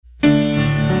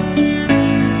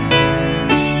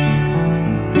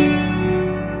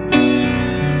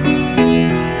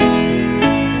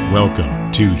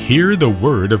to Hear the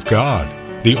Word of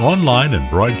God, the online and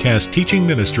broadcast teaching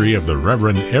ministry of the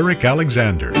Reverend Eric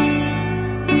Alexander.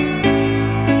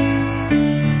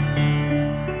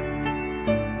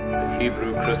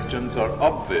 Hebrew Christians are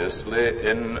obviously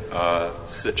in a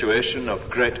situation of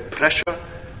great pressure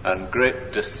and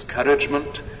great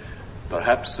discouragement,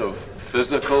 perhaps of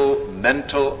physical,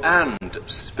 mental, and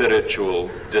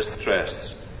spiritual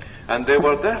distress. And they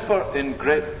were therefore in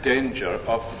great danger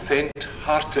of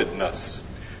faint-heartedness.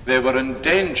 They were in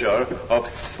danger of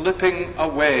slipping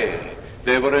away.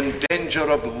 They were in danger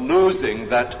of losing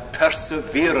that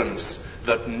perseverance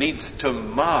that needs to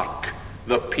mark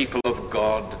the people of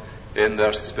God in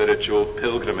their spiritual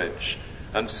pilgrimage.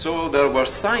 And so there were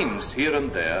signs here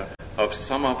and there of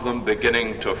some of them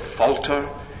beginning to falter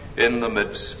in the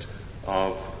midst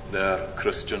of their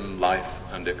Christian life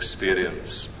and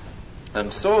experience.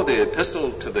 And so the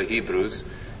epistle to the Hebrews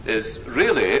is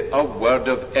really a word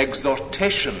of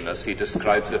exhortation, as he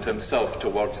describes it himself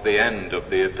towards the end of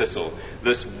the epistle.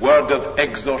 This word of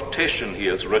exhortation he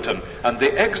has written, and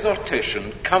the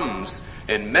exhortation comes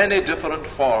in many different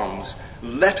forms.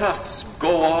 Let us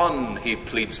go on, he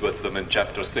pleads with them in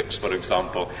chapter 6, for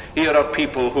example. Here are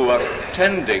people who are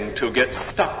tending to get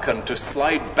stuck and to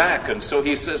slide back, and so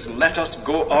he says, let us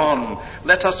go on.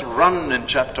 Let us run in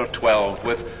chapter 12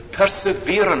 with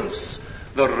perseverance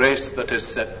the race that is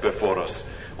set before us.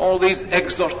 All these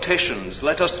exhortations,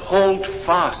 let us hold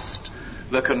fast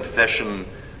the confession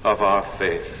of our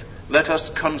faith. Let us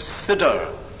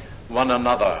consider one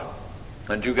another.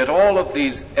 And you get all of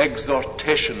these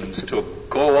exhortations to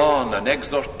go on, an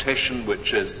exhortation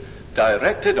which is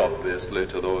directed, obviously,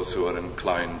 to those who are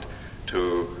inclined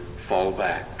to fall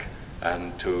back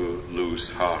and to lose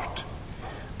heart.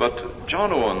 But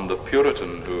John Owen, the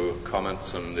Puritan, who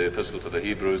comments on the Epistle to the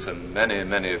Hebrews in many,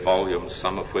 many volumes,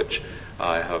 some of which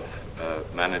I have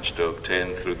managed to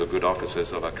obtain through the good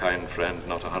offices of a kind friend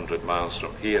not 100 miles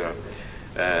from here,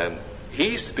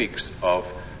 he speaks of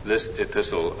this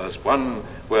epistle as one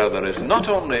where there is not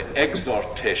only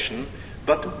exhortation,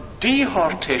 but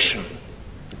dehortation.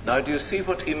 Now, do you see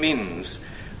what he means?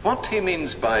 What he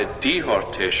means by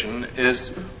dehortation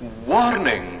is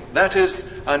warning. That is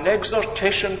an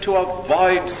exhortation to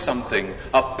avoid something,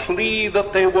 a plea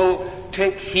that they will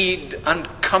take heed and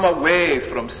come away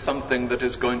from something that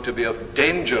is going to be of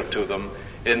danger to them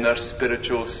in their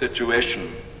spiritual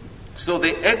situation. So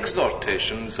the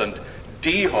exhortations and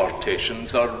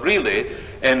dehortations are really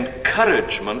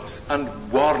encouragements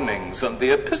and warnings, and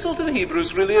the Epistle to the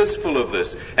Hebrews really is full of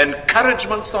this.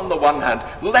 Encouragements on the one hand,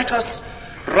 let us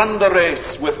run the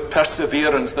race with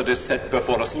perseverance that is set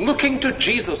before us, looking to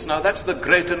Jesus. Now that's the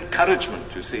great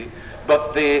encouragement, you see.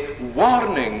 But the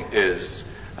warning is,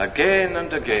 again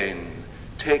and again,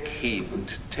 take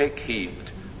heed,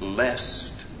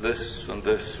 lest this and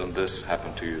this and this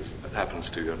happens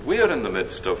to you. And we are in the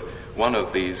midst of one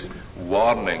of these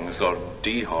warnings or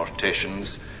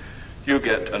dehortations. You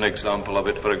get an example of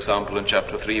it, for example, in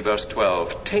chapter 3, verse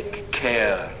 12. Take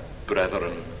care,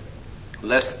 brethren,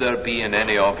 lest there be in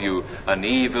any of you an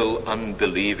evil,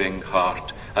 unbelieving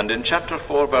heart. And in chapter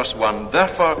 4, verse 1,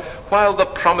 therefore, while the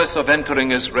promise of entering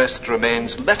his rest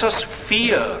remains, let us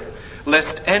fear,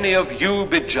 lest any of you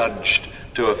be judged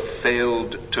to have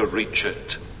failed to reach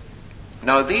it.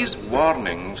 Now, these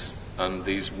warnings and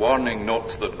these warning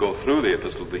notes that go through the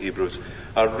Epistle to the Hebrews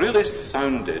are really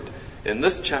sounded, in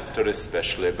this chapter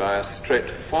especially, by a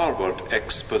straightforward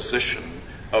exposition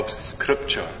of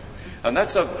Scripture. And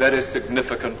that's a very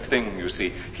significant thing, you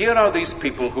see. Here are these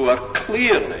people who are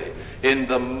clearly in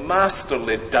the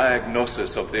masterly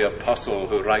diagnosis of the apostle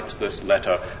who writes this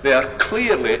letter. They are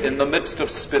clearly in the midst of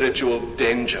spiritual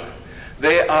danger.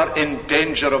 They are in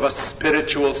danger of a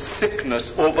spiritual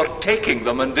sickness overtaking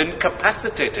them and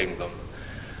incapacitating them.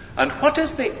 And what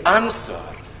is the answer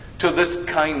to this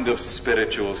kind of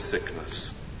spiritual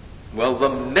sickness? Well, the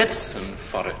medicine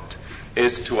for it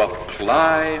is to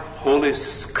apply Holy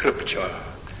Scripture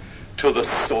to the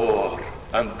sore.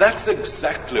 And that's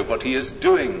exactly what he is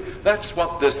doing. That's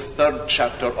what this third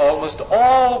chapter almost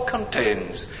all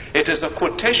contains. It is a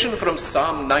quotation from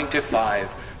Psalm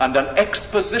 95 and an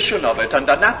exposition of it and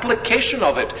an application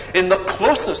of it in the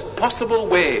closest possible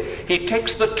way. He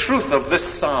takes the truth of this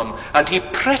psalm and he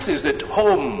presses it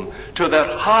home to their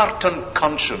heart and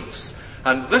conscience.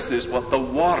 And this is what the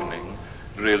warning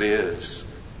really is.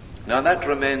 Now that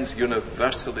remains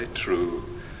universally true.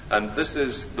 And this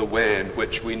is the way in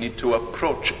which we need to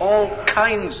approach all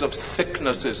kinds of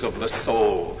sicknesses of the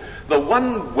soul. The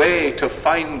one way to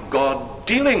find God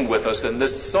dealing with us in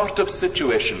this sort of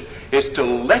situation is to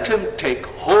let him take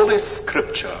Holy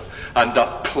Scripture and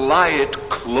apply it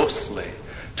closely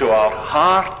to our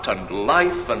heart and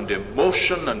life and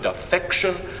emotion and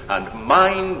affection and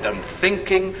mind and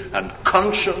thinking and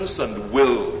conscience and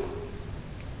will.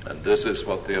 And this is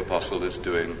what the apostle is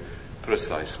doing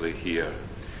precisely here.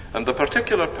 And the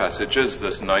particular passage is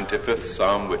this 95th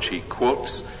Psalm which he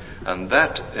quotes, and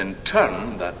that in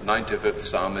turn, that 95th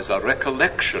Psalm is a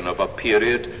recollection of a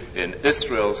period in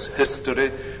Israel's history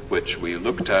which we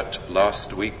looked at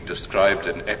last week, described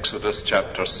in Exodus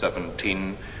chapter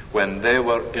 17, when they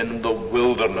were in the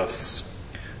wilderness.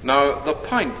 Now, the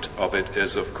point of it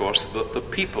is, of course, that the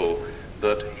people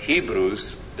that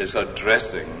Hebrews is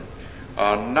addressing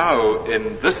are now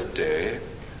in this day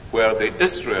where the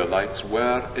Israelites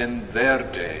were in their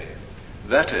day.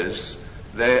 That is,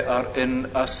 they are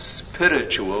in a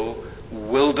spiritual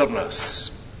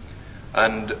wilderness.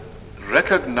 And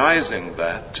recognizing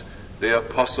that, the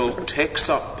apostle takes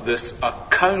up this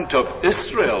account of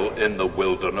Israel in the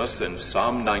wilderness in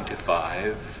Psalm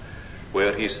 95,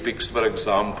 where he speaks, for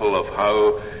example, of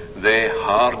how they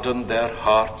hardened their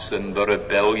hearts in the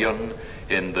rebellion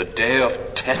in the day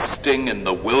of testing in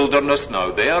the wilderness.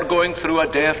 Now, they are going through a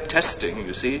day of testing,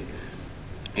 you see.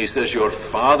 He says, your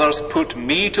fathers put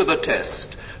me to the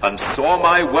test and saw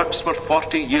my works for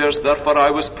 40 years. Therefore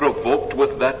I was provoked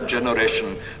with that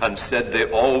generation and said they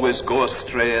always go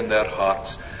astray in their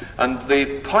hearts. And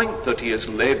the point that he is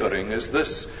laboring is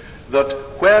this, that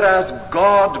whereas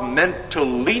God meant to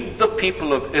lead the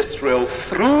people of Israel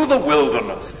through the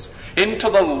wilderness into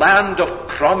the land of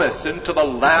promise, into the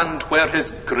land where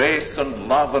his grace and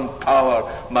love and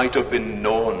power might have been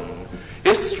known,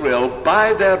 Israel,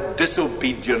 by their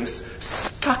disobedience,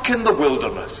 stuck in the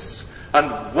wilderness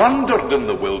and wandered in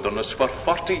the wilderness for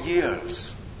 40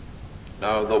 years.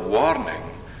 Now, the warning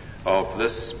of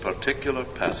this particular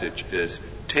passage is,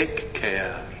 take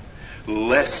care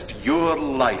lest your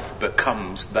life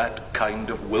becomes that kind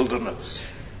of wilderness.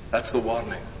 That's the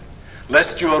warning.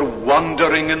 Lest you are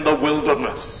wandering in the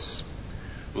wilderness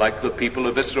like the people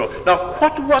of Israel. Now,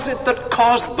 what was it that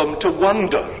caused them to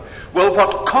wander? Well,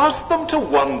 what caused them to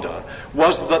wander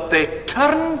was that they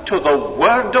turned to the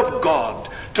Word of God,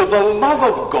 to the love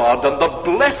of God and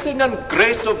the blessing and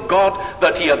grace of God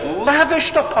that he had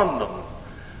lavished upon them.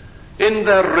 In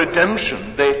their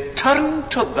redemption, they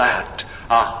turned to that,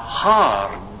 a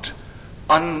hard,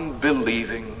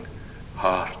 unbelieving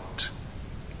heart.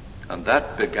 And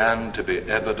that began to be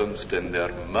evidenced in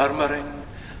their murmuring,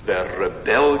 their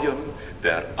rebellion,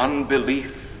 their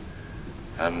unbelief,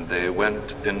 and they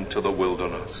went into the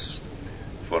wilderness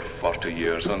for 40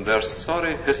 years. And their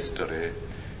sorry history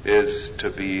is to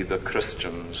be the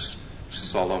Christian's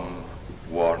solemn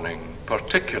warning,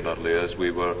 particularly, as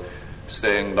we were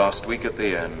saying last week at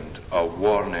the end, a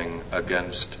warning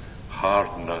against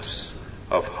hardness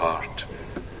of heart.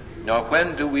 Now,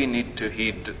 when do we need to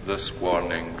heed this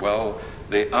warning? Well,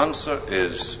 the answer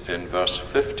is in verse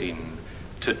 15,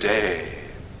 today.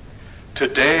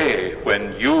 Today,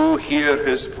 when you hear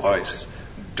his voice,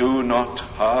 do not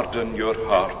harden your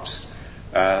hearts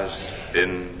as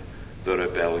in the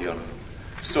rebellion.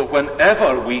 So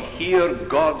whenever we hear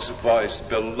God's voice,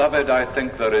 beloved, I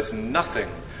think there is nothing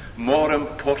more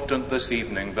important this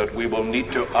evening that we will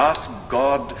need to ask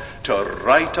God to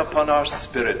write upon our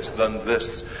spirits than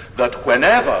this, that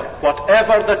whenever,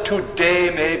 whatever the today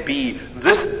may be,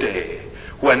 this day,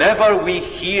 whenever we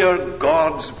hear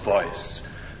God's voice,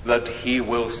 that he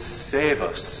will save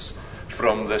us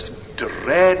from this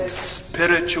dread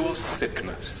spiritual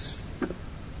sickness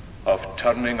of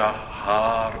turning a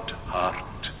hard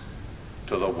heart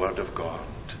to the Word of God.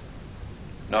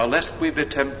 Now, lest we be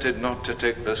tempted not to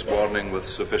take this warning with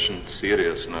sufficient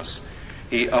seriousness,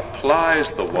 he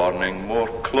applies the warning more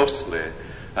closely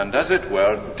and, as it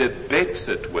were, debates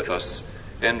it with us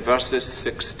in verses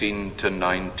 16 to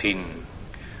 19.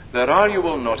 There are, you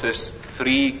will notice,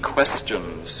 3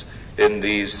 questions in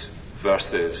these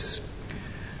verses.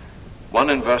 One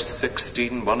in verse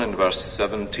 16, one in verse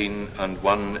 17, and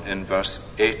one in verse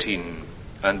 18.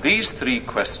 And these 3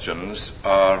 questions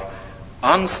are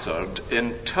answered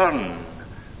in turn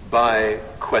by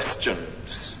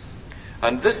questions.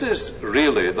 And this is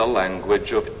really the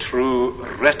language of true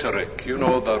rhetoric. You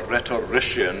know, the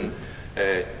rhetorician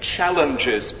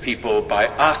challenges people by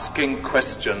asking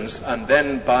questions and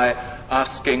then by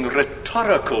asking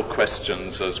rhetorical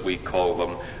questions, as we call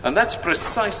them. And that's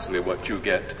precisely what you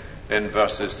get in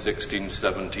verses 16,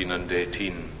 17, and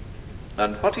 18.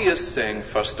 And what he is saying,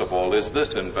 first of all, is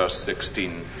this in verse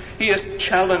 16. He is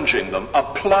challenging them,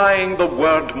 applying the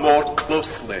word more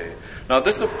closely. Now,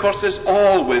 this, of course, is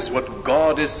always what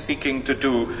God is seeking to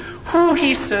do. Who,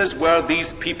 he says, were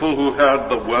these people who heard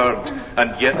the word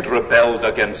and yet rebelled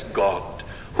against God?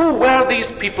 Who were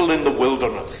these people in the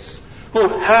wilderness who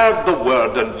heard the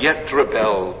word and yet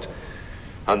rebelled?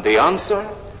 And the answer,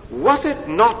 was it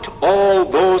not all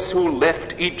those who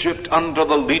left Egypt under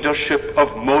the leadership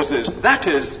of Moses? That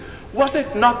is, was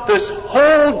it not this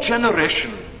whole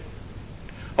generation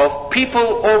of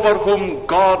people over whom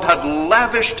God had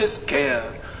lavished his care,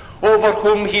 over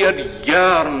whom he had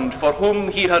yearned, for whom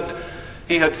he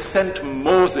had sent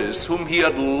Moses, whom he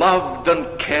had loved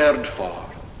and cared for?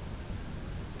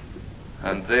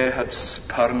 And they had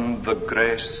spurned the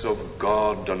grace of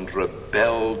God and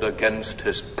rebelled against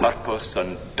his purpose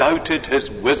and doubted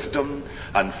his wisdom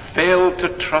and failed to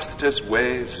trust his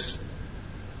ways.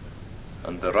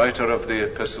 And the writer of the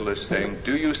epistle is saying,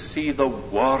 do you see the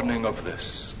warning of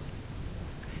this?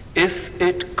 If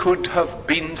it could have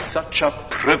been such a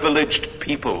privileged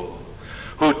people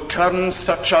who turned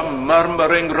such a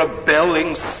murmuring,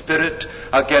 rebelling spirit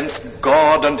against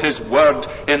God and his word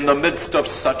in the midst of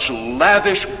such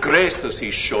lavish grace as he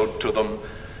showed to them,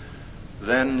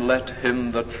 then let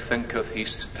him that thinketh he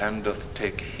standeth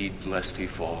take heed lest he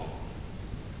fall.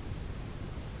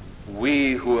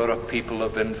 We who are a people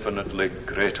of infinitely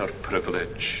greater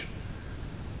privilege,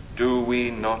 do we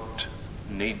not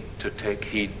need to take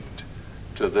heed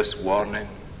to this warning?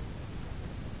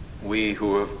 We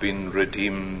who have been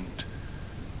redeemed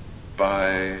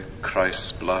by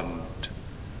Christ's blood,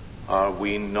 are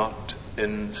we not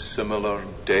in similar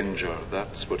danger?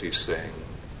 That's what he's saying.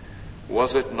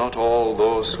 Was it not all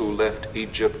those who left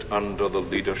Egypt under the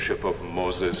leadership of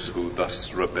Moses who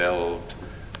thus rebelled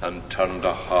and turned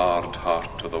a hard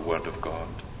heart to the word of God?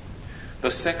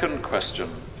 The second question,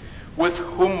 with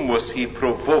whom was he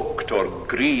provoked or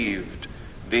grieved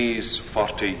these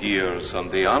 40 years? And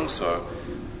the answer,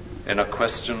 in a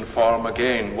question form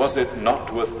again, was it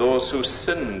not with those who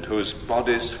sinned, whose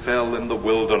bodies fell in the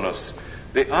wilderness?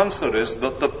 The answer is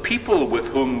that the people with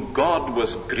whom God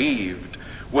was grieved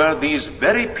were these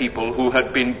very people who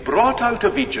had been brought out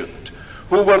of Egypt,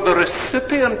 who were the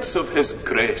recipients of his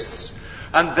grace,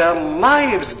 and their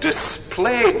lives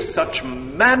displayed such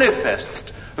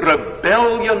manifest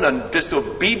rebellion and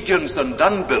disobedience and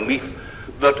unbelief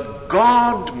that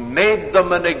God made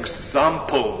them an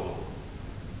example.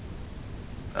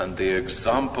 And the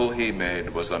example he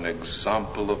made was an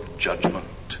example of judgment.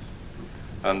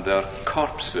 And their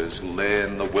corpses lay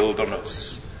in the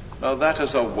wilderness. Now that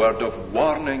is a word of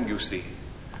warning, you see,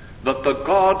 that the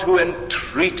God who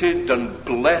entreated and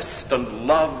blessed and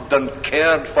loved and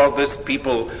cared for this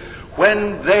people,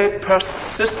 when they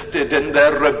persisted in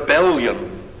their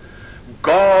rebellion,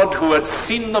 God, who had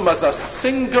seen them as a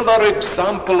singular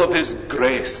example of his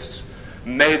grace,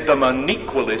 made them an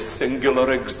equally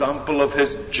singular example of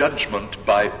his judgment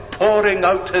by pouring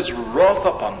out his wrath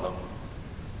upon them.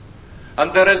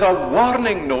 And there is a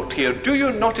warning note here. Do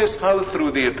you notice how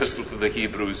through the epistle to the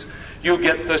Hebrews you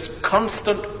get this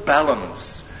constant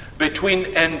balance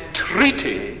between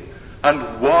entreaty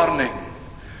and warning,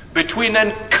 between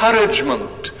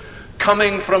encouragement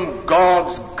coming from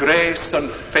God's grace and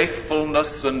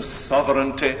faithfulness and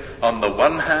sovereignty on the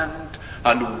one hand,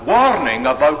 and warning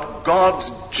about God's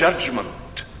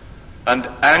judgment and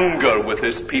anger with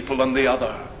his people on the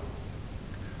other?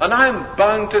 And I am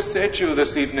bound to say to you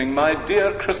this evening, my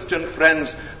dear Christian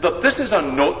friends, that this is a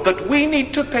note that we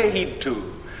need to pay heed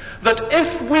to. That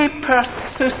if we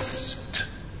persist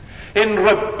in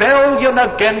rebellion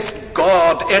against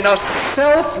God, in a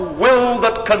self-will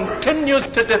that continues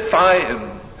to defy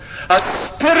him, a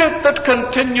spirit that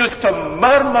continues to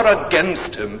murmur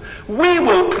against him, we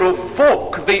will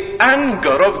provoke the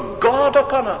anger of God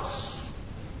upon us.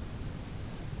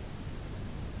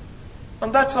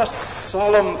 And that's a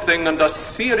solemn thing and a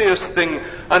serious thing,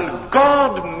 and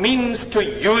God means to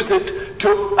use it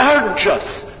to urge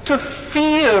us to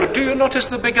fear. Do you notice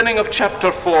the beginning of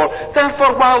chapter 4?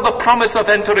 Therefore, while the promise of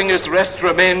entering his rest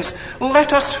remains,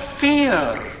 let us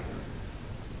fear,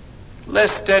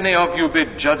 lest any of you be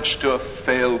judged to have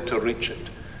failed to reach it.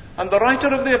 And the writer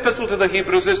of the epistle to the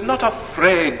Hebrews is not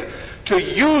afraid to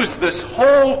use this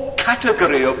whole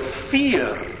category of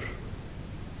fear,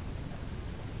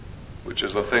 which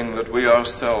is a thing that we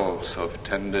ourselves have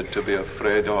tended to be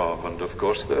afraid of. And of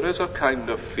course there is a kind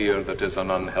of fear that is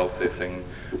an unhealthy thing,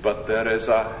 but there is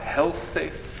a healthy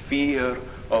fear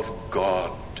of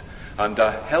God and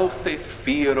a healthy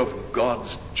fear of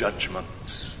God's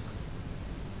judgments,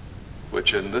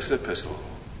 which in this epistle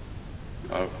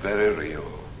are very real.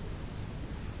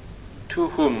 To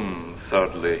whom,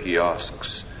 thirdly, he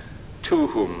asks, To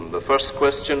whom? The first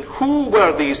question, who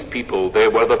were these people? They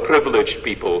were the privileged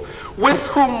people. With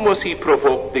whom was he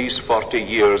provoked these 40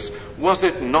 years? Was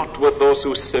it not with those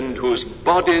who sinned, whose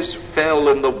bodies fell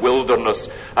in the wilderness,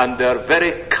 and their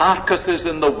very carcasses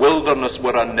in the wilderness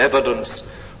were an evidence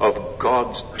of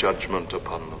God's judgment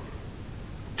upon them?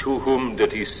 To whom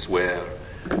did he swear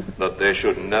that they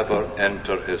should never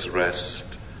enter his rest,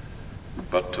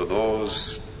 but to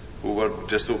those who were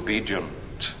disobedient?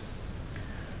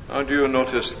 Now, do you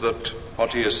notice that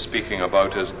what he is speaking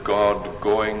about is God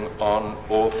going on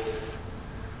oath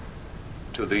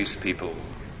to these people?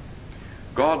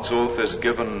 God's oath is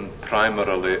given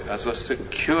primarily as a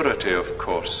security, of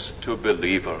course, to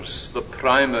believers. The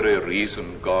primary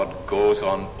reason God goes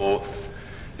on oath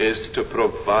is to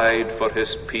provide for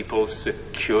his people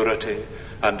security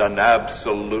and an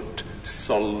absolute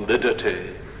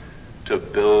solidity to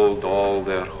build all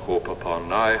their hope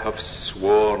upon. I have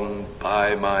sworn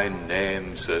by my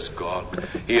name, says God.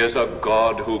 He is a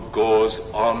God who goes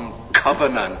on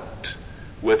covenant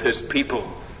with his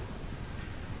people.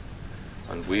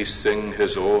 And we sing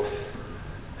his oath,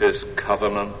 his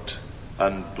covenant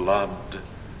and blood.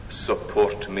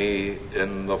 Support me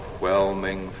in the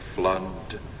whelming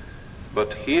flood.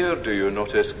 But here, do you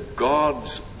notice,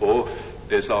 God's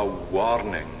oath is a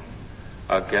warning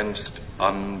against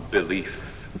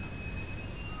unbelief.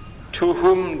 To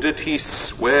whom did he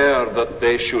swear that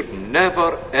they should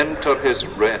never enter his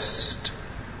rest,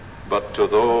 but to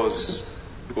those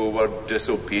who were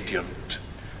disobedient?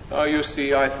 Now, you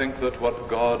see, I think that what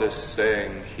God is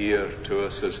saying here to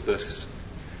us is this,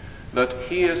 that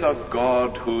he is a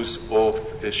God whose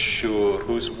oath is sure,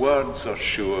 whose words are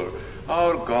sure.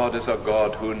 Our God is a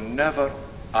God who never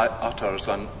utters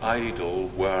an idle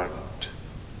word.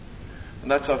 And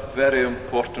that's a very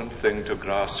important thing to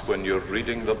grasp when you're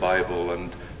reading the Bible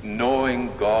and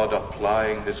knowing God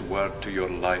applying his word to your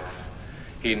life.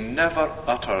 He never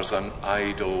utters an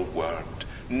idle word,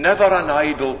 never an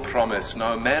idle promise.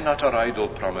 Now, men utter idle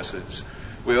promises.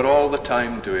 We're all the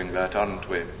time doing that, aren't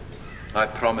we? I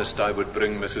promised I would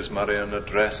bring Mrs. Murray an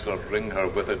address or ring her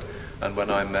with it, and when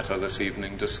I met her this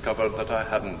evening, discovered that I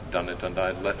hadn't done it and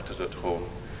I'd left it at home.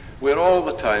 We're all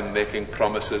the time making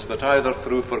promises that either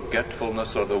through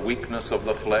forgetfulness or the weakness of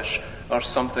the flesh or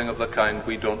something of the kind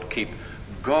we don't keep.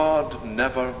 God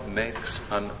never makes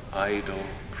an idle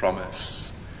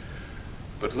promise.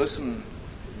 But listen,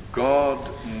 God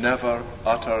never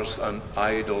utters an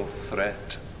idle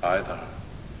threat either.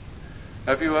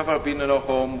 Have you ever been in a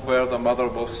home where the mother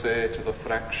will say to the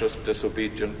fractious,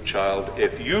 disobedient child,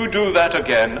 if you do that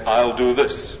again, I'll do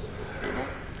this? You know?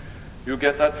 You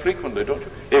get that frequently, don't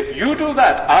you? If you do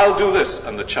that, I'll do this.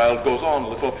 And the child goes on a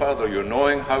little further. You're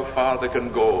knowing how far they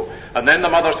can go. And then the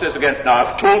mother says again, now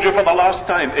I've told you for the last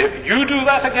time, if you do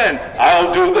that again,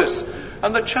 I'll do this.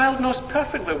 And the child knows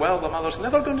perfectly well the mother's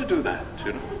never going to do that,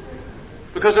 you know,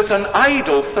 because it's an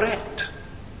idle threat.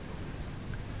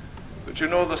 But you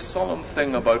know, the solemn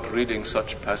thing about reading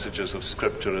such passages of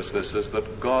Scripture as this is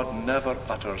that God never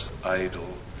utters idle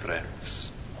threats.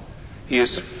 He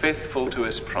is faithful to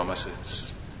his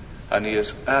promises, and he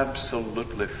is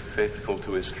absolutely faithful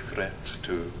to his threats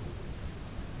too.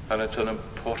 And it's an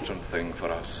important thing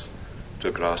for us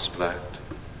to grasp that.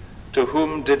 To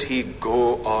whom did he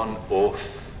go on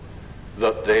oath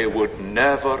that they would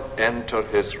never enter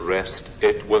his rest?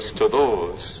 It was to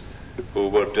those who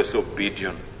were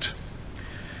disobedient.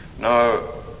 Now,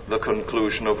 the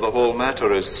conclusion of the whole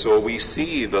matter is, so we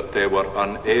see that they were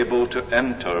unable to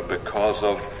enter because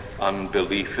of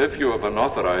unbelief. If you have an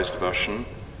authorized version,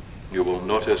 you will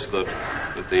notice that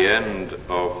at the end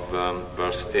of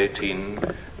verse 18,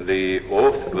 the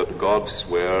oath that God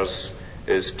swears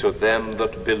is to them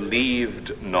that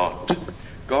believed not.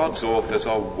 God's oath is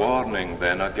a warning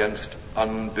then against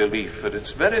unbelief. And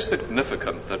it's very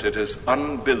significant that it is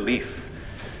unbelief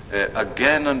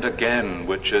again and again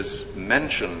which is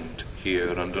mentioned here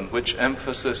and on which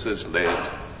emphasis is laid.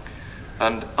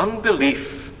 And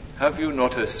unbelief, have you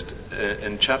noticed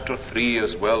in chapter 3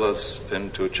 as well as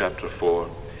into chapter 4,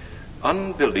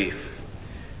 unbelief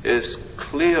is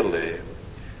clearly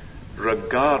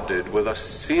regarded with a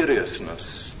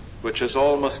seriousness which is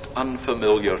almost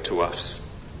unfamiliar to us.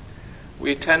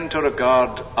 We tend to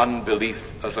regard unbelief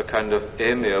as a kind of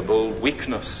amiable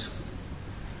weakness.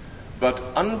 But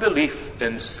unbelief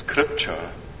in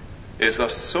Scripture is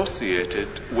associated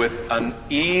with an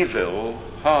evil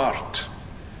heart.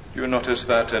 You notice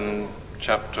that in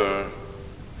chapter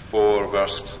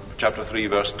 3,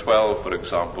 verse 12, for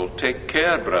example. Take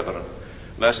care, brethren,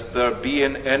 lest there be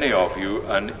in any of you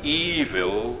an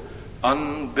evil,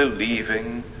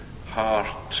 unbelieving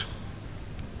heart.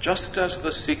 Just as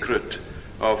the secret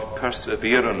of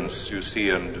perseverance, you see,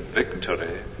 and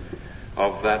victory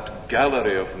of that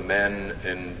gallery of men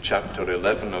in chapter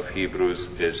 11 of Hebrews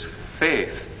is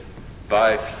faith.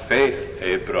 By faith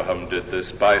Abraham did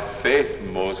this. By faith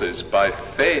Moses. By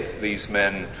faith these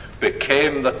men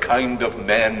became the kind of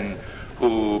men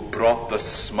who brought the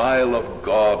smile of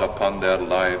God upon their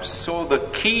lives. So the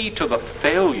key to the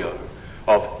failure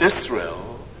of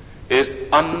Israel is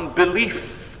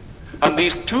unbelief. And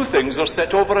these two things are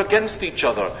set over against each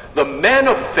other. The men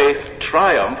of faith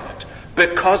triumphed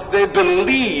because they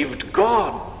believed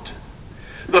God.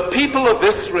 The people of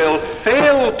Israel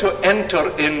failed to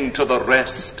enter into the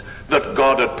rest that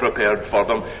God had prepared for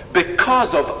them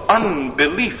because of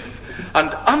unbelief. And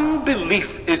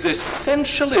unbelief is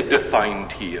essentially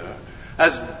defined here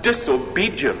as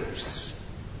disobedience.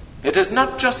 It is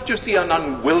not just, you see, an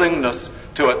unwillingness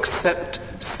to accept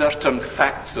certain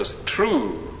facts as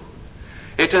true.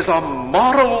 It is a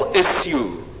moral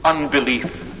issue,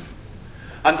 unbelief.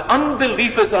 And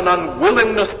unbelief is an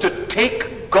unwillingness to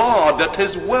take God at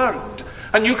His word.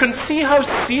 And you can see how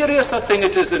serious a thing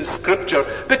it is in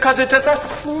Scripture, because it is a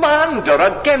slander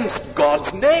against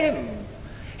God's name.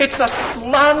 It's a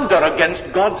slander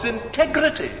against God's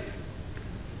integrity.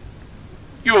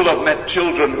 You will have met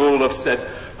children who will have said,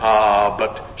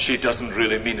 but she doesn't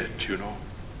really mean it, you know.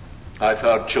 I've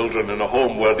heard children in a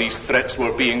home where these threats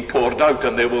were being poured out,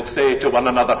 and they will say to one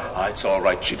another, it's all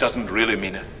right, she doesn't really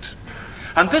mean it.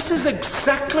 And this is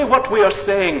exactly what we are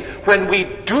saying when we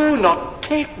do not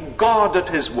take God at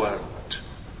His word.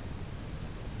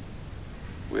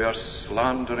 We are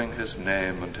slandering His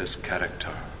name and His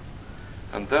character.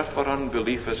 And therefore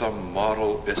unbelief is a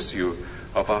moral issue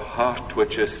of a heart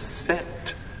which is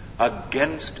set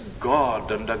against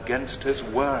God and against His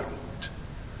word.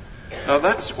 Now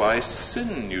that's why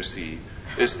sin, you see,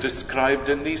 is described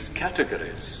in these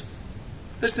categories.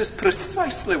 This is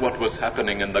precisely what was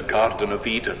happening in the Garden of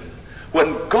Eden.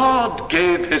 When God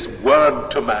gave His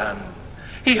word to man,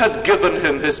 He had given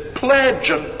him His pledge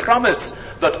and promise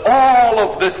that all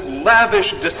of this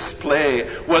lavish display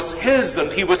was his,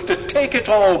 and he was to take it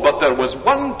all, but there was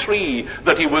one tree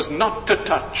that he was not to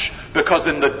touch, because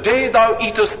in the day thou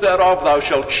eatest thereof thou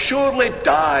shalt surely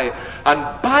die.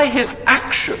 And by his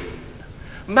action,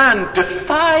 man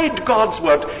defied God's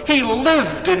word. He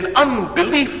lived in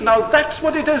unbelief. Now that's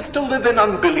what it is to live in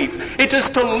unbelief. It is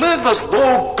to live as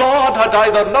though God had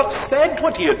either not said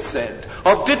what He had said,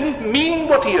 or didn't mean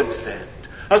what He had said.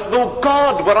 As though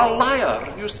God were a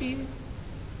liar, you see.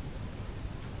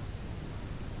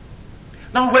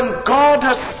 Now when God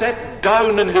has set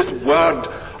down in His word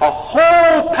a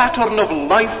whole pattern of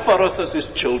life for us as His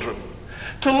children,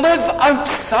 to live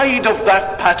outside of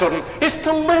that pattern is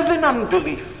to live in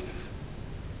unbelief.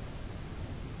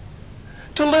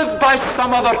 To live by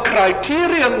some other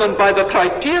criterion than by the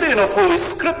criterion of Holy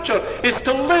Scripture is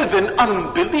to live in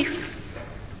unbelief.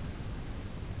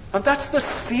 And that's the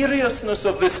seriousness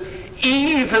of this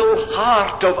evil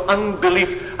heart of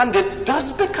unbelief. And it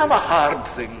does become a hard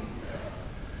thing.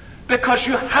 Because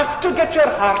you have to get your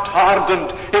heart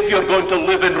hardened if you're going to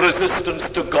live in resistance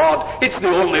to God. It's the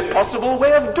only possible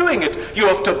way of doing it. You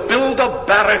have to build a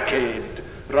barricade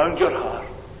round your heart.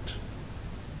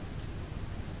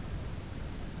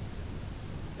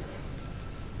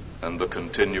 And the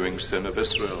continuing sin of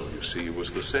Israel, you see,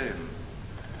 was the same.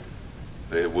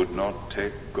 They would not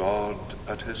take God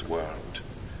at His word.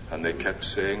 And they kept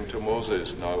saying to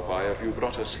Moses, now why have you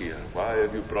brought us here? Why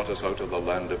have you brought us out of the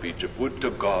land of Egypt? Would to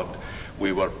God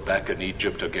we were back in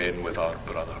Egypt again with our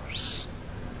brothers.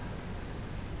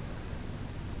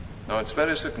 Now it's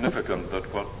very significant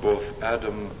that what both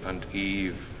Adam and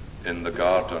Eve in the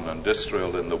garden and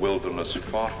Israel in the wilderness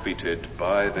forfeited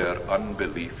by their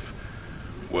unbelief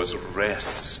was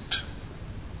rest.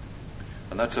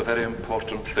 And that's a very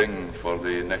important thing for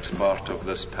the next part of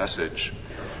this passage,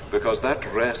 because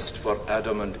that rest for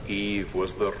Adam and Eve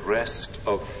was the rest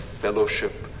of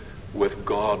fellowship with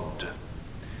God.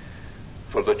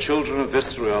 For the children of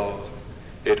Israel,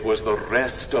 it was the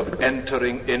rest of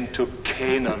entering into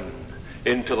Canaan,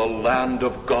 into the land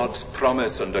of God's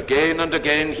promise. And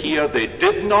again here, they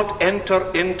did not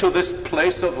enter into this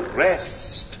place of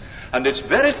rest. And it's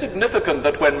very significant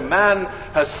that when man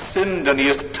has sinned and he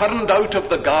is turned out of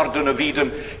the Garden of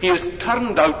Eden, he is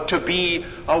turned out to be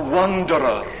a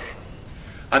wanderer.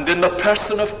 And in the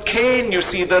person of Cain, you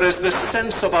see, there is this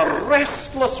sense of a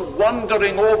restless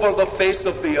wandering over the face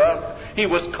of the earth. He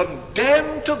was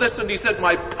condemned to this, and he said,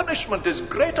 my punishment is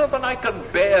greater than I can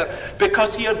bear,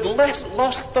 because he had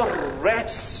lost the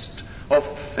rest of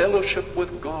fellowship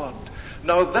with God.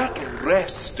 Now that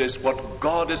rest is what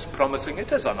God is promising.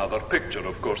 It is another picture,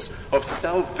 of course, of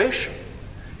salvation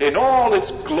in all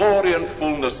its glory and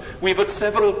fullness. We've had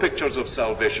several pictures of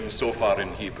salvation so far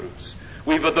in Hebrews.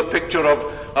 We've had the picture of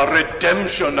a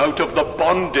redemption out of the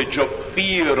bondage of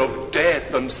fear of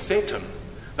death and Satan.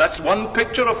 That's one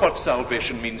picture of what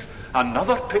salvation means.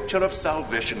 Another picture of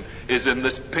salvation is in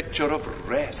this picture of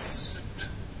rest.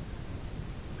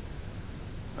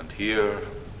 And here,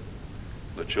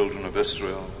 the children of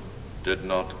Israel did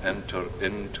not enter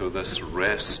into this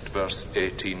rest, verse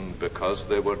 18, because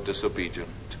they were disobedient.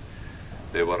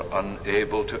 They were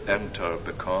unable to enter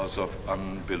because of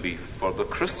unbelief. For the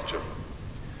Christian,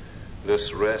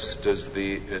 this rest is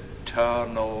the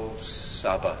eternal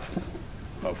Sabbath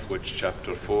of which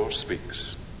chapter 4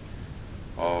 speaks,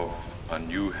 of a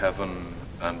new heaven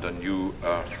and a new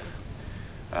earth,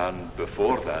 and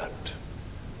before that,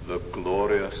 the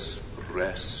glorious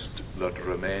rest that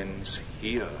remains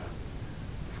here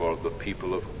for the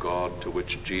people of God, to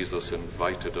which Jesus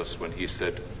invited us when he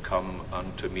said, "Come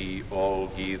unto me,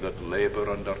 all ye that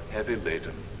labor and are heavy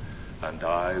laden, and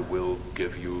I will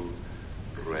give you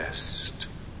rest."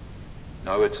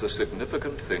 Now, it's a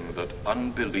significant thing that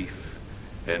unbelief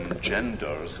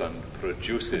engenders and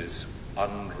produces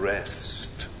unrest.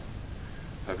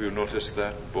 Have you noticed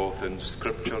that, both in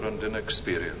Scripture and in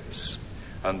experience?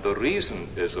 And the reason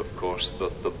is, of course,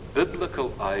 that the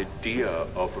biblical idea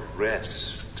of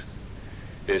rest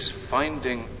is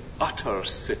finding utter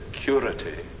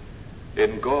security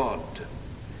in God.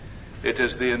 It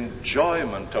is the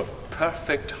enjoyment of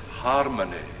perfect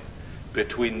harmony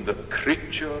between the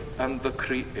creature and the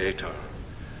Creator.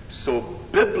 So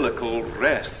biblical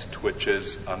rest, which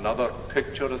is another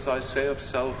picture, as I say, of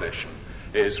salvation,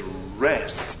 is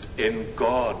rest in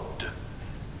God.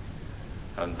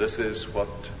 And this is what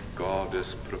God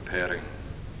is preparing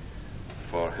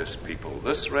for his people.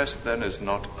 This rest then is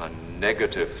not a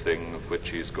negative thing of which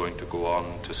he is going to go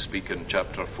on to speak in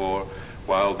chapter 4.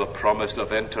 While the promise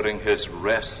of entering his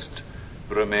rest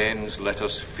remains, let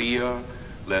us fear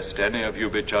lest any of you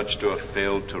be judged to have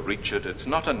failed to reach it. It's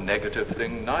not a negative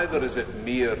thing, neither is it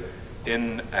mere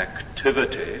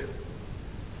inactivity,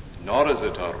 nor is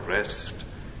it a rest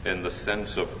in the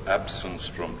sense of absence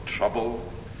from trouble.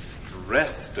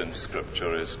 Rest in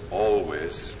Scripture is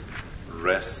always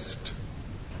rest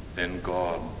in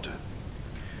God.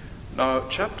 Now,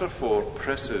 chapter 4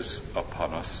 presses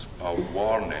upon us a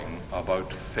warning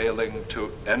about failing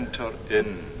to enter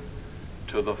in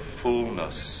to the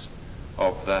fullness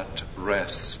of that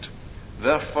rest.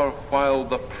 Therefore, while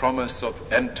the promise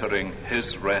of entering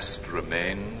his rest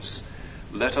remains,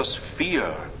 let us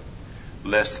fear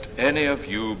lest any of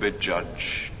you be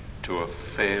judged to have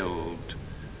failed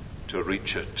to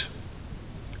reach it.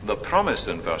 The promise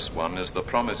in verse 1 is the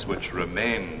promise which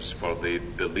remains for the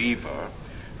believer.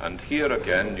 And here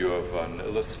again you have an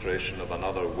illustration of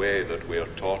another way that we are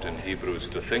taught in Hebrews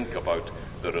to think about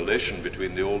the relation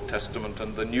between the Old Testament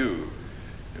and the New.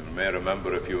 You may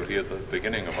remember, if you were here at the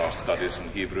beginning of our studies in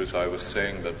Hebrews, I was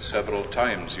saying that several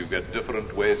times you get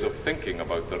different ways of thinking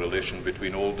about the relation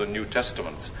between Old and New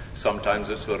Testaments. Sometimes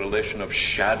it's the relation of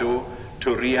shadow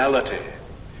to reality.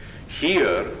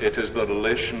 Here it is the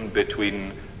relation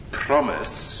between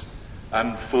promise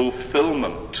and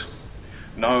fulfillment.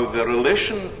 Now, the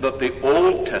relation that the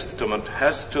Old Testament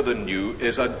has to the New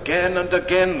is again and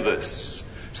again this.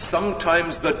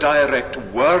 Sometimes the direct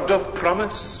word of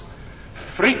promise,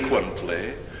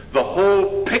 frequently the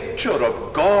whole picture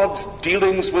of God's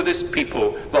dealings with his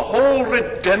people, the whole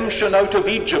redemption out of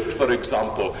Egypt, for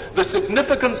example, the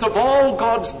significance of all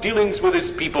God's dealings with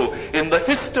his people in the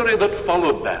history that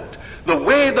followed that, the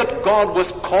way that God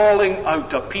was calling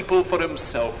out a people for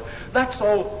himself, that's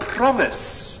all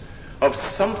promise of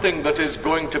something that is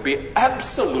going to be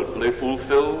absolutely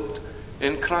fulfilled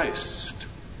in Christ.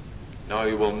 Now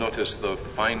you will notice the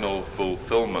final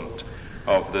fulfillment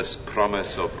of this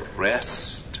promise of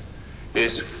rest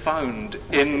is found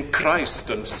in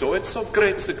Christ. And so it's of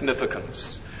great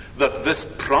significance that this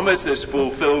promise is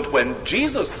fulfilled when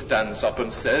Jesus stands up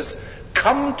and says,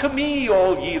 "Come to me,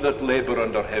 all ye that labor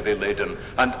and are heavy laden,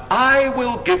 and I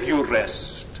will give you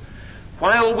rest."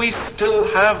 While we still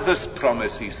have this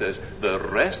promise, he says, the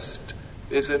rest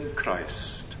is in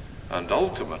Christ. And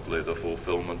ultimately the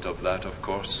fulfillment of that, of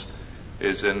course,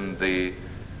 is in the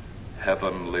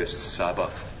heavenly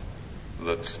Sabbath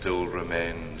that still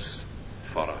remains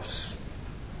for us.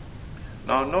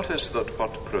 Now notice that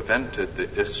what prevented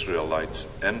the Israelites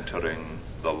entering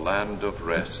the land of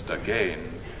rest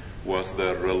again was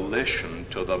their relation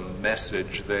to the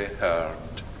message they heard.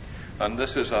 And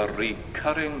this is a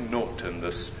recurring note in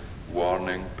this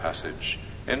warning passage.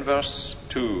 In verse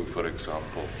 2, for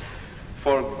example,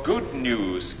 for good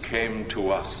news came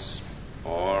to us,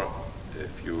 or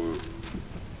if you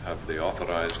have the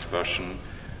authorized version,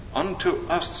 unto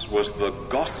us was the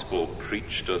gospel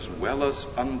preached as well as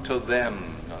unto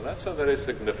them. Now that's a very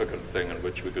significant thing in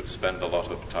which we could spend a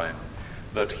lot of time.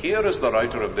 That here is the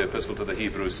writer of the epistle to the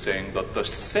Hebrews saying that the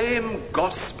same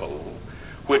gospel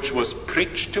which was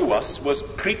preached to us was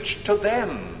preached to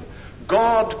them.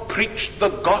 God preached the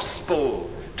gospel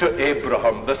to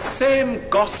Abraham, the same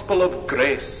gospel of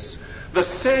grace. The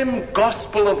same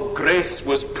gospel of grace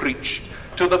was preached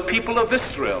to the people of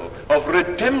Israel, of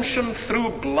redemption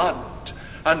through blood.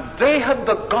 And they had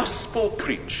the gospel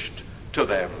preached to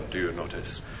them, do you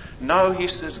notice? Now he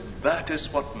says that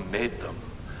is what made them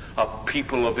a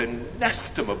people of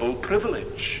inestimable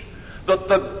privilege. That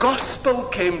the gospel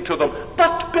came to them.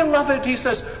 But, beloved, he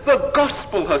says, the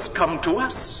gospel has come to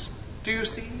us. Do you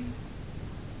see?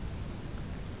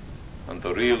 And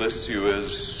the real issue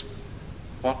is,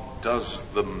 what does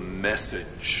the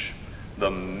message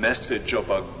of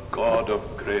a God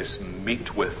of grace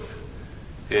meet with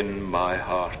in my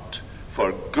heart?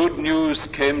 For good news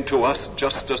came to us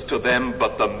just as to them,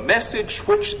 but the message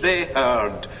which they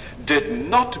heard did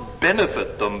not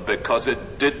benefit them because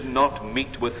it did not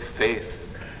meet with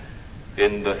faith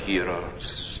in the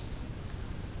hearers.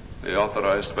 The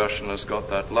authorized version has got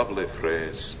that lovely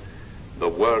phrase, the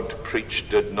word preached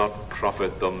did not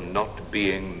profit them, not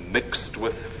being mixed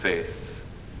with faith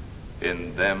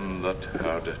in them that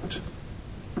heard it.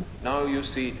 Now you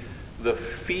see, the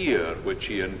fear which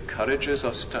he encourages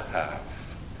us to have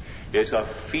is a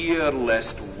fear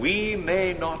lest we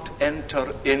may not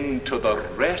enter into the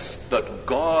rest that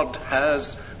God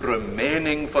has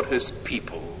remaining for his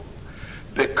people,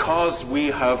 because we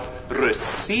have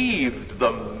received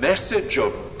the message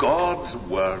of God's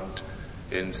word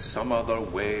in some other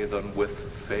way than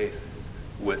with faith,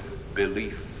 with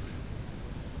belief.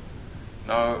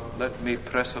 Now, let me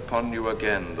press upon you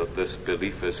again that this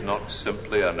belief is not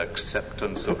simply an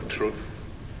acceptance of truth.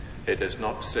 It is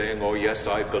not saying, oh yes,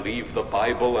 I believe the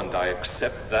Bible and I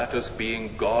accept that as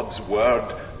being God's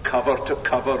word, cover to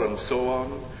cover and so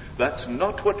on. That's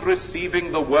not what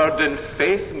receiving the word in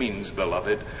faith means,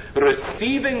 beloved.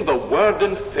 Receiving the word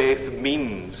in faith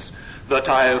means that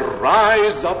I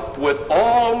rise up with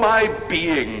all my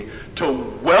being to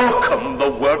welcome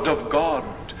the word of God,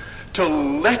 to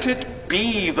let it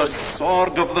be the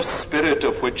sword of the Spirit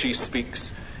of which he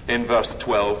speaks in verse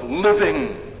 12,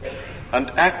 living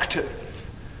and active,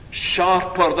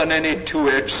 sharper than any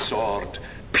two-edged sword,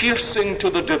 piercing to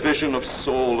the division of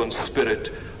soul and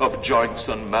spirit, of joints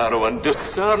and marrow, and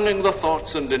discerning the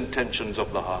thoughts and intentions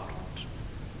of the heart.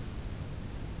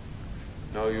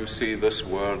 Now you see, this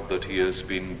word that he has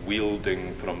been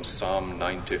wielding from Psalm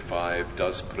 95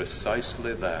 does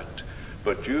precisely that.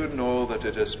 But you know that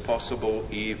it is possible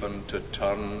even to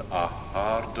turn a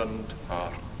hardened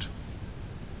heart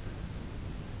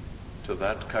to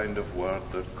that kind of word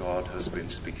that God has been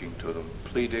speaking to them,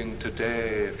 pleading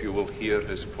today, if you will hear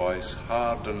his voice,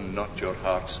 harden not your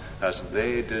hearts as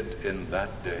they did in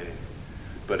that day.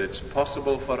 But it's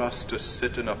possible for us to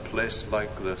sit in a place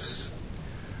like this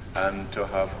and to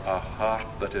have a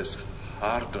heart that is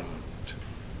hardened,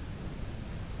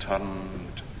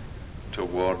 turned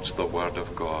towards the word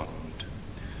of God.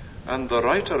 And the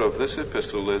writer of this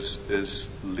epistle is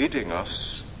leading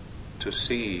us to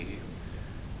see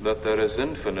that there is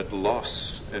infinite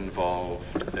loss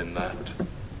involved in that.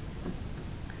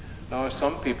 Now,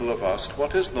 some people have asked,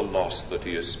 what is the loss that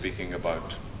he is speaking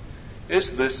about?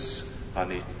 Is this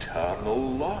an eternal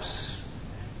loss?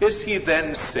 Is he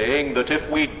then saying that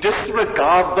if we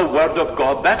disregard the word of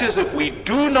God, that is, if we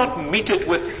do not meet it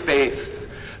with faith,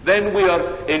 then we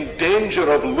are in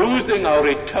danger of losing our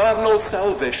eternal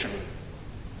salvation?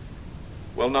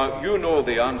 Well, now, you know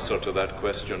the answer to that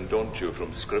question, don't you,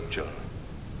 from Scripture?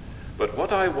 But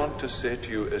what I want to say to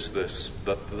you is this,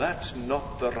 that that's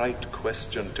not the right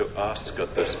question to ask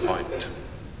at this point.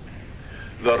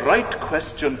 The right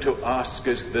question to ask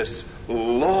is this: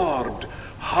 Lord,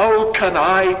 how can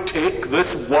I take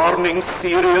this warning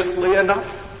seriously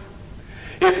enough?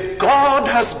 If God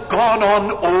has gone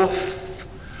on oath,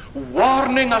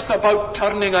 warning us about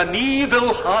turning an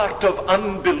evil heart of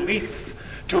unbelief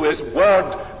to his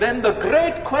word, then the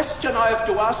great question I have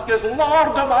to ask is, Lord,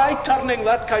 am I turning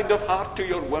that kind of heart to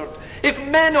your word? If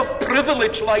men of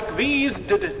privilege like these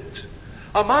did it,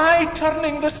 am I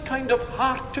turning this kind of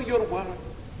heart to your word?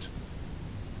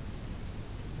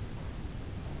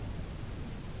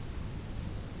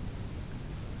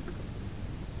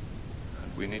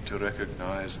 And we need to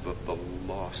recognize that the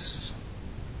loss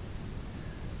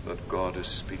that God God is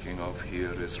speaking of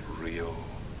here is real.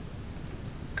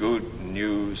 Good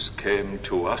news came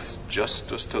to us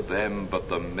just as to them, but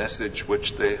the message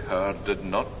which they heard did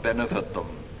not benefit them,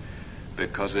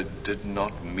 because it did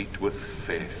not meet with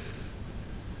faith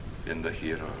in the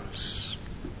hearers.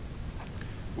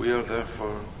 We are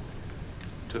therefore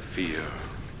to fear.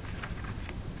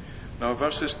 Now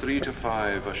verses 3 to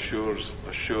 5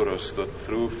 assure us that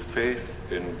through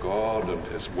faith in God and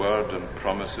His Word and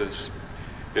promises,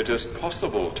 it is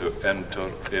possible to enter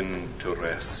into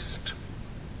rest.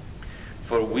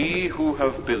 For we who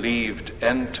have believed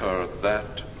enter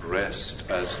that rest,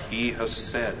 as He has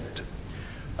said,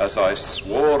 "As I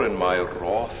swore in my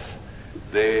wrath,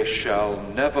 they shall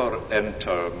never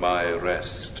enter my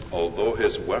rest, although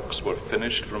His works were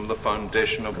finished from the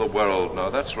foundation of the world." Now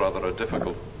that's rather a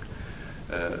difficult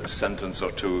sentence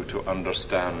or two to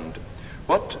understand.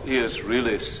 What he is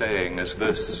really saying is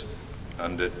this,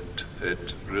 and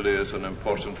it really is an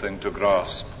important thing to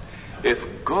grasp.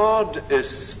 If God is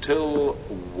still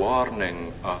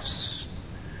warning us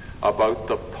about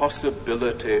the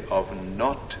possibility of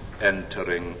not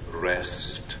entering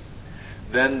rest,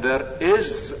 then there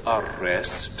is a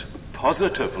rest,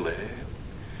 positively,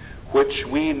 which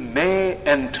we may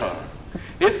enter.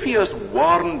 If he has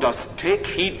warned us, take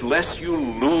heed lest you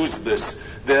lose this,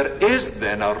 there is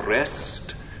then a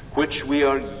rest which we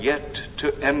are yet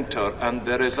to enter, and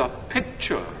there is a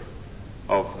picture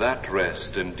of that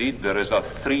rest. Indeed, there is a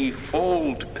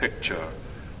threefold picture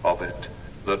of it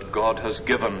that God has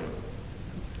given.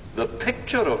 The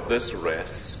picture of this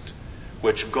rest,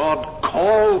 which God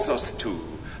calls us to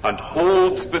and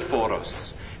holds before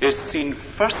us, is seen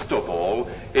first of all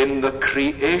in the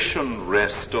creation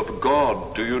rest of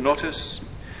God. Do you notice?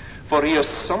 For he has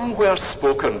somewhere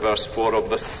spoken, verse 4, of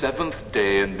the seventh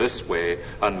day in this way,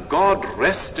 "And God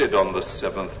rested on the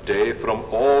seventh day from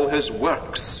all his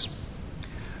works."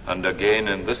 And again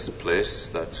in this place,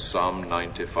 that's Psalm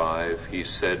 95, he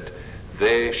said,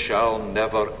 "They shall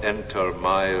never enter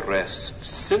my rest.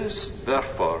 Since,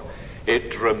 therefore,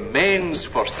 it remains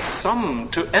for some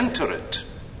to enter it."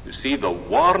 You see, the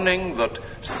warning that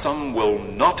some will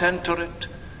not enter it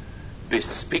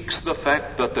bespeaks the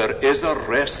fact that there is a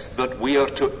rest that we are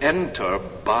to enter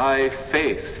by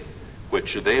faith,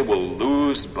 which they will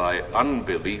lose by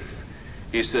unbelief.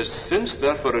 He says, "Since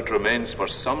therefore it remains for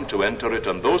some to enter it,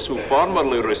 and those who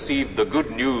formerly received the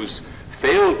good news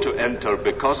failed to enter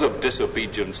because of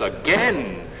disobedience,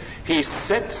 again he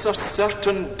sets a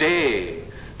certain day."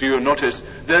 Do you notice?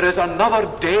 There is another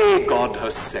day God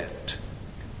has set.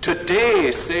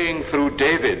 Today, saying through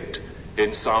David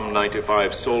in Psalm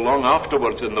 95, so long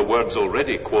afterwards in the words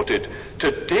already quoted,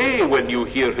 "Today when you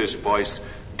hear his voice,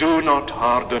 do not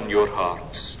harden your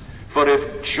hearts. For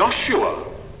if Joshua,"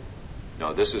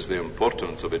 now this is the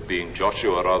importance of it being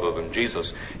Joshua rather than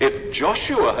Jesus, "if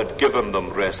Joshua had given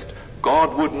them rest,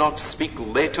 God would not speak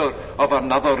later of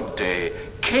another day."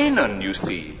 Canaan, you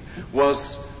see,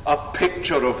 was a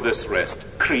picture of this rest.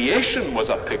 Creation was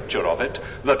a picture of it,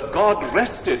 that God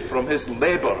rested from his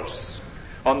labors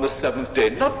on the seventh day,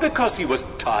 not because he was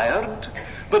tired,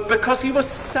 but because he was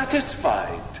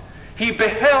satisfied. He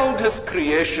beheld his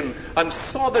creation and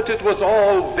saw that it was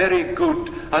all very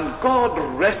good, and God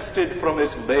rested from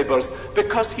his labors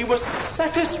because he was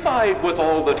satisfied with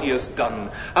all that he has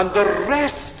done. And the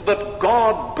rest that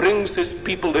God brings his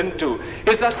people into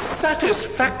is a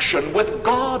satisfaction with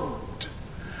God.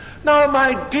 Now,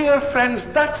 my dear friends,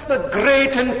 that's the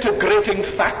great integrating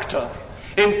factor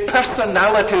in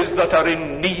personalities that are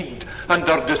in need and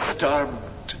are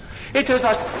disturbed. It is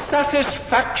a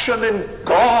satisfaction in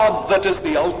God that is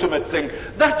the ultimate thing.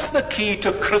 That's the key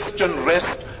to Christian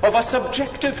rest of a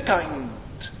subjective kind.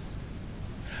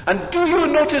 And do you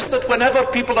notice that whenever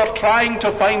people are trying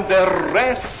to find their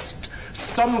rest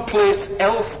someplace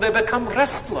else, they become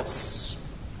restless?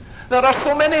 There are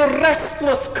so many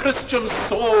restless Christian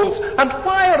souls. And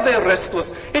why are they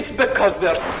restless? It's because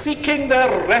they're seeking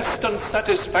their rest and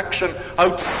satisfaction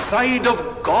outside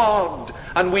of God.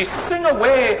 And we sing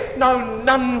away, "Now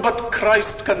none but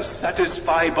Christ can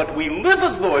satisfy," but we live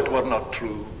as though it were not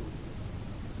true.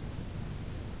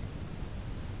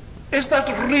 Is that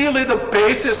really the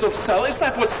basis of Is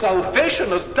that what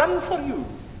salvation has done for you?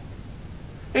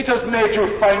 It has made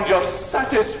you find your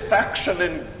satisfaction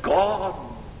in God.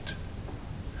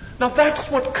 Now that's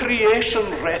what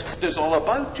creation rest is all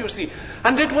about, you see.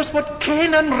 And it was what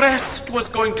Canaan rest was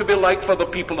going to be like for the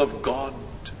people of God.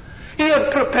 He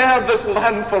had prepared this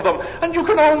land for them. And you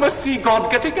can almost see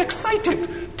God getting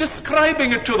excited,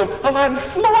 describing it to them. A land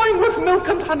flowing with milk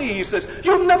and honey, he says.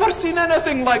 You've never seen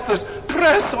anything like this.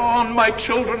 Press on, my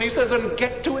children, he says, and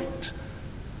get to it.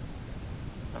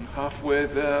 And halfway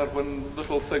there, when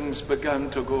little things began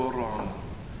to go wrong,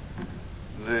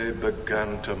 they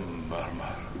began to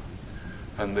murmur.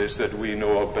 And they said, we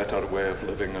know a better way of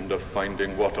living and of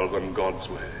finding water than God's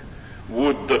way.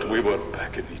 Would that we were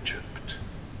back in Egypt.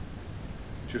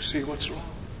 Do you see what's wrong?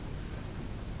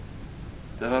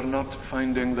 They are not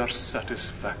finding their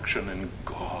satisfaction in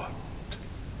God.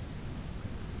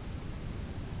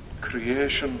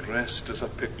 Creation rest is a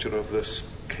picture of this.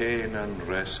 Canaan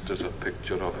rest is a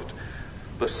picture of it.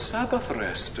 The Sabbath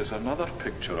rest is another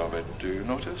picture of it. Do you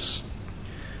notice?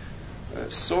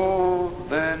 So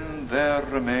then there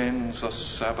remains a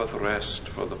Sabbath rest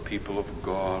for the people of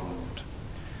God.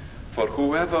 For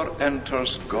whoever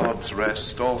enters God's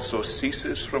rest also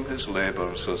ceases from his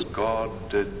labors as God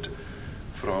did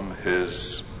from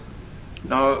his.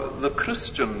 Now, the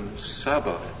Christian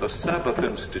Sabbath, the Sabbath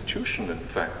institution, in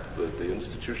fact, the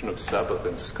institution of Sabbath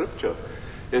in Scripture,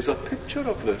 is a picture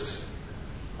of this,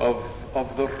 of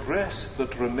the rest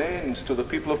that remains to the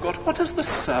people of God. What is the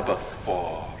Sabbath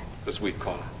for, as we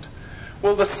call it?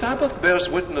 Well, the Sabbath bears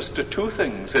witness to two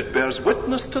things. It bears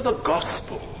witness to the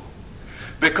gospel,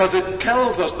 because it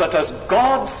tells us that as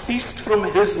God ceased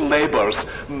from his labors,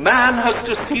 man has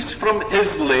to cease from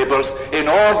his labors in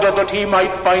order that he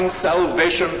might find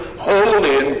salvation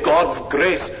wholly in God's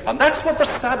grace. And that's what the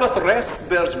Sabbath rest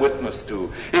bears witness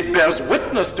to. It bears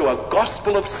witness to a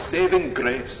gospel of saving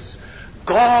grace.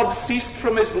 God ceased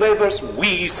from his labors,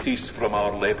 we cease from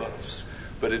our labors.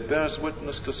 But it bears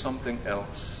witness to something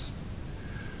else.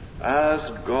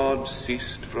 As God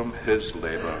ceased from his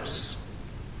labors,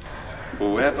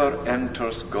 whoever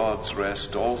enters God's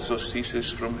rest also ceases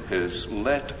from his.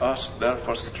 Let us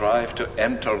therefore strive to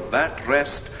enter that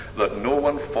rest, that no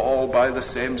one fall by the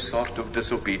same sort of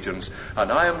disobedience.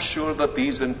 And I am sure that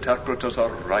these interpreters are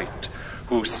right,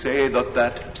 who say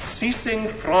that ceasing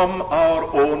from our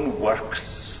own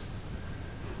works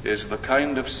is the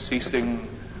kind of ceasing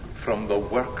from the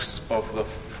works of the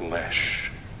flesh,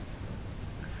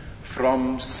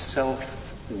 from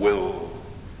self-will,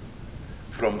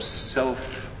 from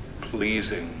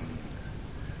self-pleasing,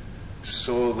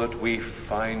 so that we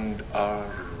find our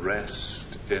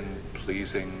rest in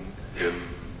pleasing him.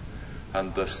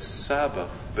 And the Sabbath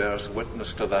bears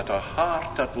witness to that, a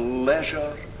heart at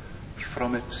leisure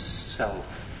from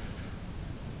itself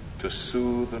to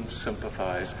soothe and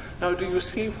sympathize. Now, do you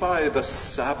see why the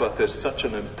Sabbath is such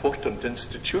an important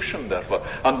institution, therefore?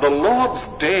 And the Lord's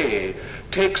Day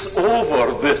takes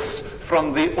over this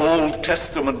from the Old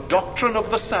Testament doctrine of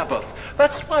the Sabbath.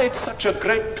 That's why it's such a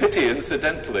great pity,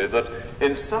 incidentally, that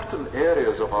in certain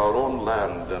areas of our own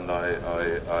land, and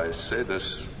I say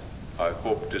this, I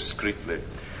hope, discreetly,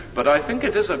 but I think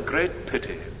it is a great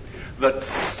pity that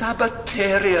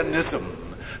Sabbatarianism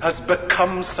has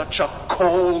become such a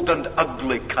cold and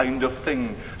ugly kind of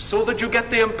thing, so that you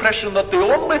get the impression that the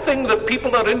only thing that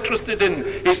people are interested in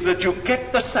is that you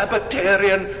get the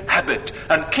Sabbatarian habit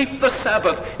and keep the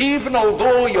Sabbath, even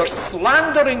although you're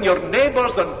slandering your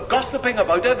neighbors and gossiping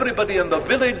about everybody in the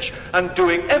village and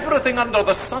doing everything under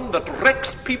the sun that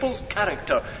wrecks people's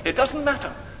character. It doesn't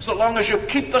matter, so long as you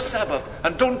keep the Sabbath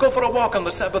and don't go for a walk on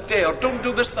the Sabbath day, or don't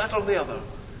do this, that, or the other.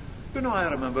 You know,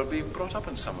 I remember being brought up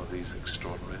in some of these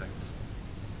extraordinary things.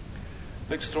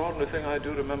 The extraordinary thing I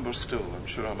do remember still, I'm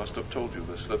sure I must have told you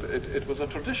this, that it was a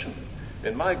tradition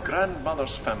in my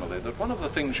grandmother's family that one of the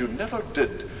things you never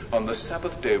did on the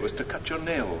Sabbath day was to cut your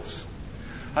nails.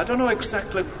 I don't know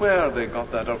exactly where they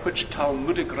got that or which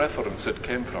Talmudic reference it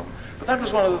came from, but that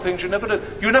was one of the things you never did.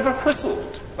 You never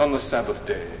whistled on the Sabbath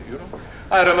day, you know.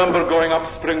 I remember going up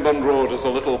Springburn Road as a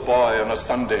little boy on a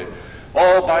Sunday,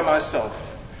 all by myself,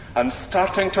 and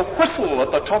starting to whistle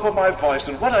at the top of my voice,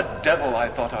 and what a devil I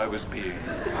thought I was being.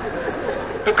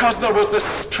 Because there was this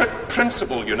strict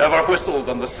principle, you never whistled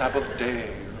on the Sabbath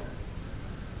day.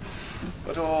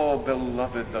 But oh,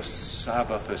 beloved, the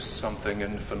Sabbath is something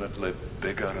infinitely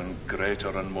bigger and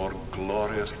greater and more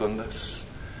glorious than this.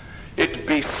 It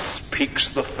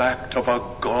bespeaks the fact of a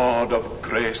God of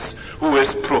grace who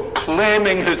is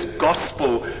proclaiming his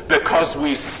gospel because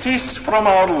we ceased from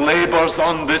our labors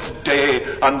on this day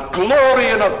and glory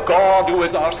in a God who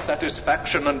is our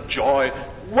satisfaction and joy.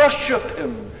 Worship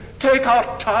him. Take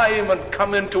our time and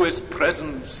come into his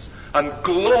presence and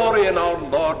glory in our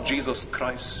Lord Jesus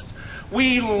Christ.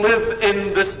 We live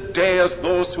in this day as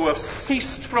those who have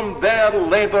ceased from their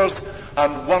labors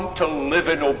and want to live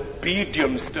in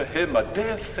obedience to him, a day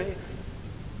of faith.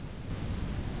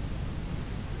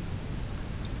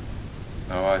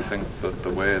 Now, I think that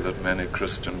the way that many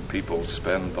Christian people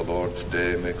spend the Lord's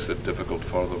Day makes it difficult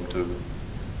for them to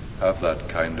have that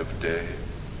kind of day.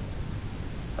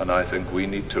 And I think we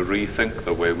need to rethink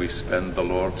the way we spend the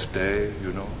Lord's day,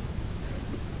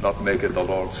 Not make it the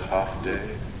Lord's half day,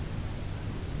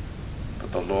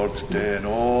 but the Lord's day in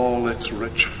all its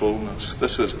rich fullness.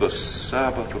 This is the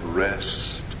Sabbath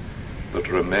rest that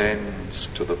remains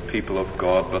to the people of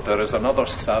God. But there is another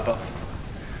Sabbath.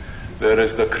 There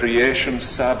is the creation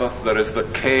Sabbath, there is the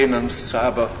Canaan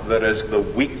Sabbath, there is the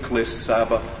weekly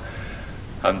Sabbath.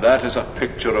 And that is a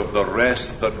picture of the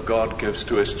rest that God gives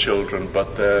to his children.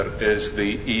 But there is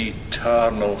the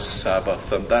eternal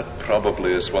Sabbath. And that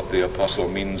probably is what the apostle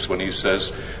means when he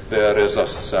says there is a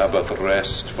Sabbath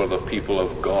rest for the people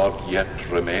of God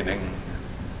yet remaining.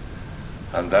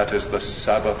 And that is the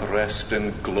Sabbath rest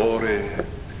in glory,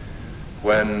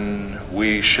 when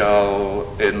we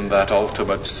shall, in that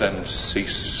ultimate sense,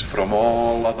 cease from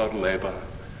all other labor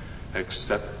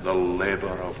except the labor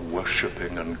of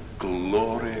worshiping and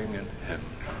glorying in him.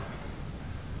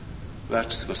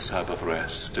 That's the Sabbath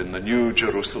rest in the New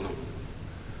Jerusalem,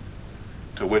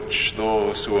 to which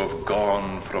those who have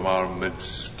gone from our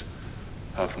midst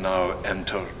have now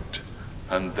entered,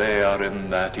 and they are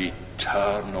in that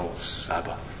eternal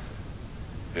Sabbath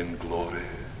in glory.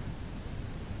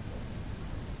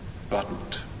 But,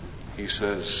 he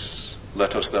says,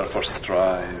 let us therefore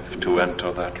strive to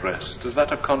enter that rest. Is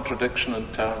that a contradiction in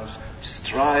terms?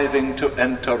 Striving to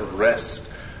enter rest,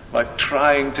 like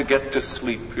trying to get to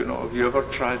sleep. Have you ever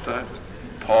tried that?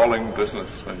 Appalling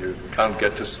business when you can't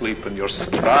get to sleep and you're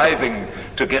striving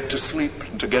to get to sleep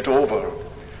and to get over.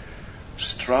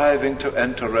 Striving to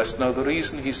enter rest. Now, the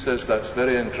reason he says that's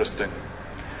very interesting.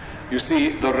 You see,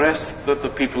 the rest that the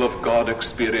people of God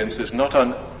experience is not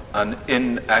an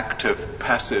inactive,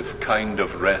 passive kind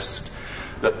of rest.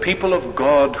 The people of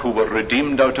God who were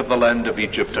redeemed out of the land of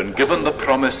Egypt and given the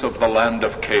promise of the land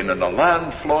of Canaan, a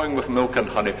land flowing with milk and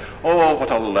honey. Oh,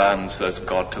 what a land, says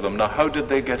God to them. Now, how did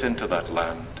they get into that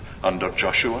land? Under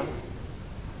Joshua?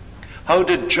 How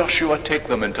did Joshua take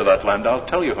them into that land? I'll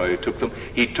tell you how he took them.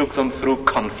 He took them through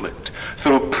conflict,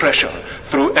 through pressure,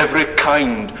 through every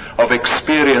kind of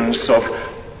experience of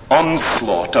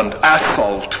onslaught and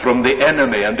assault from the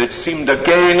enemy, and it seemed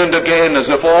again and again as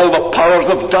if all the powers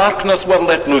of darkness were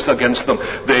let loose against them.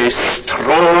 They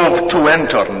strove to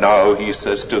enter. Now, he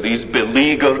says to these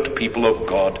beleaguered people of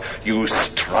God, you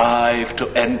strive to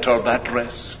enter that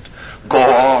rest. Go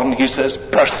on, he says,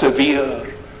 persevere.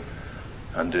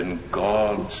 And in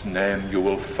God's name you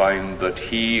will find that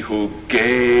he who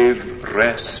gave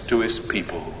rest to his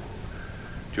people.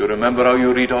 Do you remember how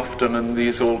you read often in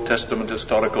these Old Testament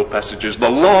historical passages, the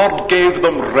Lord gave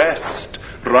them rest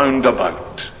round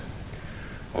about.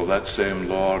 Well, that same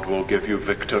Lord will give you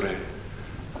victory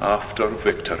after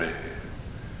victory,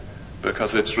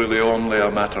 because it's really only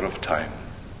a matter of time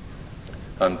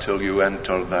until you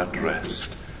enter that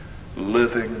rest,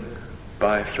 living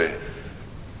by faith,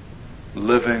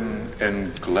 living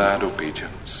in glad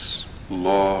obedience.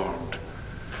 Lord,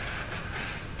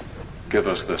 give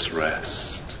us this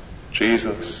rest.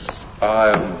 Jesus,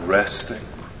 I am resting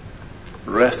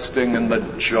in the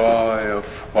joy of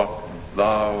what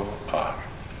thou art.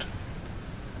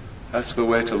 That's the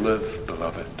way to live,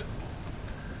 beloved.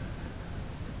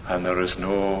 And there is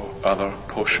no other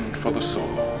portion for the soul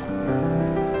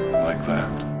like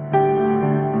that.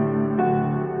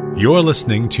 You're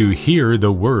listening to Hear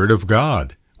the Word of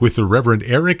God with the Reverend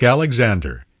Eric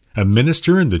Alexander, a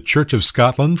minister in the Church of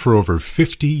Scotland for over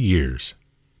 50 years.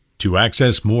 To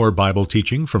access more Bible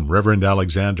teaching from Reverend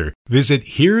Alexander, visit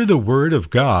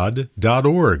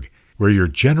hearthewordofgod.org, where your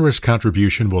generous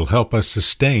contribution will help us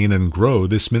sustain and grow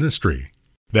this ministry.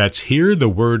 That's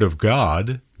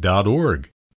hearthewordofgod.org.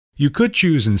 You could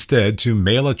choose instead to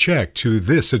mail a check to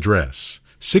this address,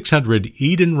 600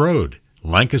 Eden Road,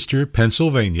 Lancaster,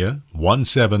 Pennsylvania,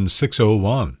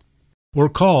 17601. Or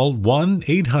call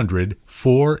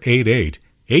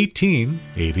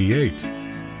 1-800-488-1888.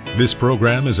 This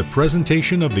program is a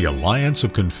presentation of the Alliance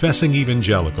of Confessing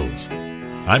Evangelicals.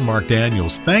 I'm Mark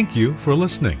Daniels. Thank you for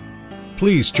listening.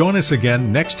 Please join us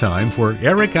again next time for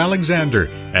Eric Alexander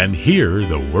and Hear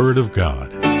the Word of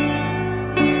God.